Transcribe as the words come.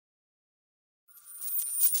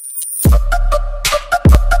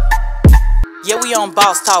Yeah, we on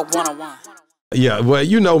Boss Talk 101. Yeah, well,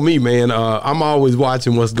 you know me, man. I'm always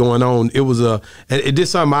watching what's going on. It was it did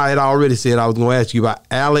something I had already said I was going to ask you about.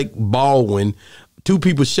 Alec Baldwin, 2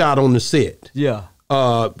 people shot on the set. Yeah.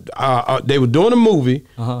 They were doing a movie.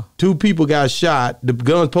 2 people got shot. The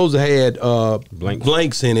gun supposed to had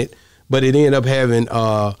blanks in it, but it ended up having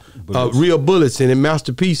real bullets in it.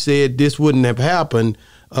 Master P said this wouldn't have happened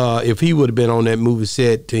if he would have been on that movie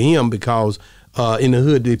set to him because in the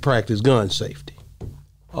hood they practice gun safety.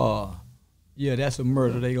 Yeah, that's a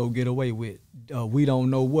murder they gonna get away with. We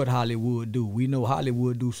don't know what Hollywood do. We know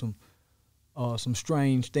Hollywood do some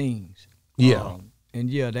strange things. Yeah. And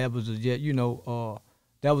yeah, that was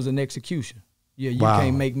that was an execution. Yeah, you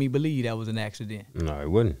can't make me believe that was an accident. No, it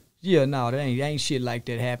wouldn't. Yeah, no, there ain't shit like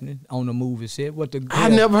that happening on the movie set. I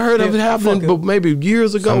never heard of it happening, but maybe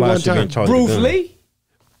years ago one time. Bruce Lee?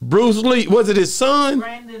 Bruce Lee, was it his son?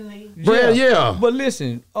 Brandon Lee. Yeah. But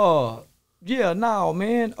listen, yeah, no,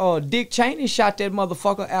 man. Dick Cheney shot that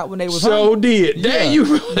motherfucker out when they was did. Yeah. There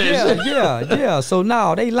you yeah. So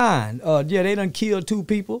now they lying. Yeah, they done killed 2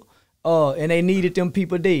 people, and they needed them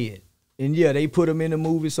people dead. And yeah, they put them in the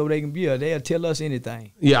movie so they can, they'll tell us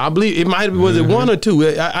anything. Yeah, I believe it might have, was it 1 or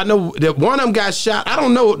 2? I know that one of them got shot. I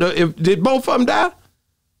don't know, did both of them die?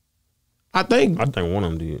 I think one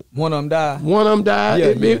of them did. One of them died? One of them died.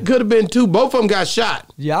 Yeah, it could have been 2. Both of them got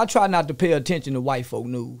shot. Yeah, I try not to pay attention to white folk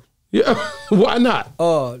news. Yeah, why not?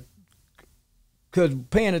 Because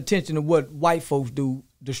paying attention to what white folks do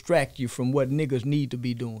distract you from what niggas need to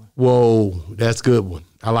be doing. Whoa, that's a good one.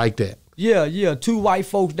 I like that. Yeah, 2 white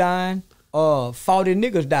folks dying, 40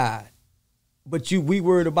 niggas died. But we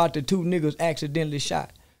worried about the 2 niggas accidentally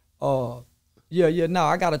shot. No,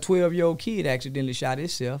 I got a 12-year-old kid accidentally shot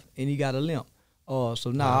himself, and he got a limp.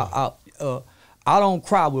 So now I don't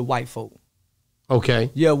cry with white folk.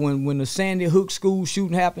 Okay. Yeah, when the Sandy Hook school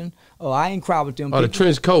shooting happened, I ain't cry with them. The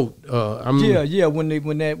trench coat. Yeah, when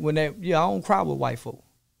that, I don't cry with white folk.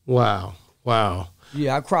 Wow.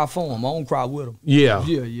 Yeah, I cry for them. I don't cry with them. Yeah.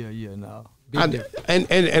 Yeah, no.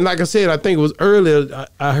 And like I said, I think it was earlier.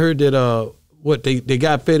 I heard that they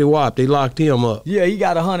got Fetty Wap. They locked him up. Yeah, he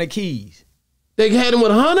got 100 keys. They had him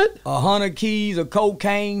with 100? 100 keys of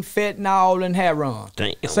cocaine, fentanyl, and heroin.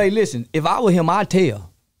 Damn. Say, listen, if I were him, I'd tell.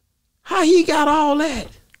 How he got all that?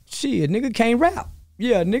 Shit, nigga can't rap.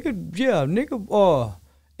 Yeah, nigga.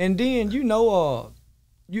 And then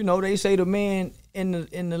they say the man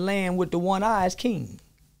in the land with the one eye is king.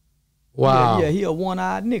 Wow. Yeah, he a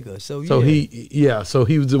one-eyed nigga. So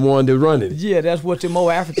he was the one that run it. Yeah, that's what the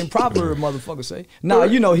more African proverb motherfuckers say. Nah,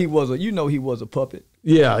 he was a puppet.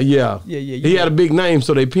 Yeah. He had a big name,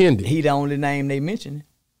 so they pinned it. He the only name they mentioned.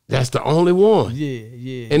 That's the only one.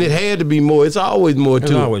 Yeah. And it had to be more. It's always more too.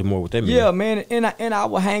 There's always more with that. Yeah, man. And I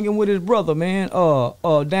was hanging with his brother, man.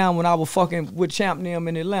 Down when I was fucking with Champ and them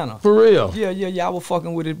in Atlanta. For real. Yeah. I was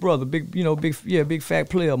fucking with his brother. Big fat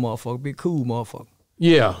player motherfucker. Big cool motherfucker.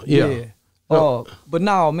 Yeah. But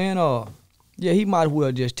now, man. He might as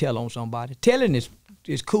well just tell on somebody. Telling is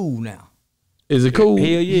cool now. Is it cool? Hell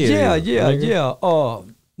yeah. Yeah.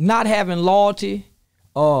 Not having loyalty.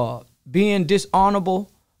 Being dishonorable.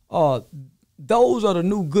 Those are the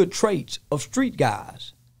new good traits of street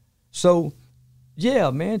guys. So, yeah,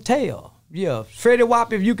 man, tell. Yeah, Fetty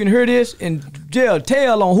Wap, if you can hear this, and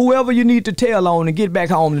tell on whoever you need to tell on and get back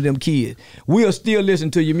home to them kids. We'll still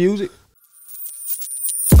listen to your music.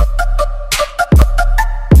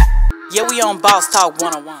 Yeah, we on Boss Talk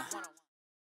 101.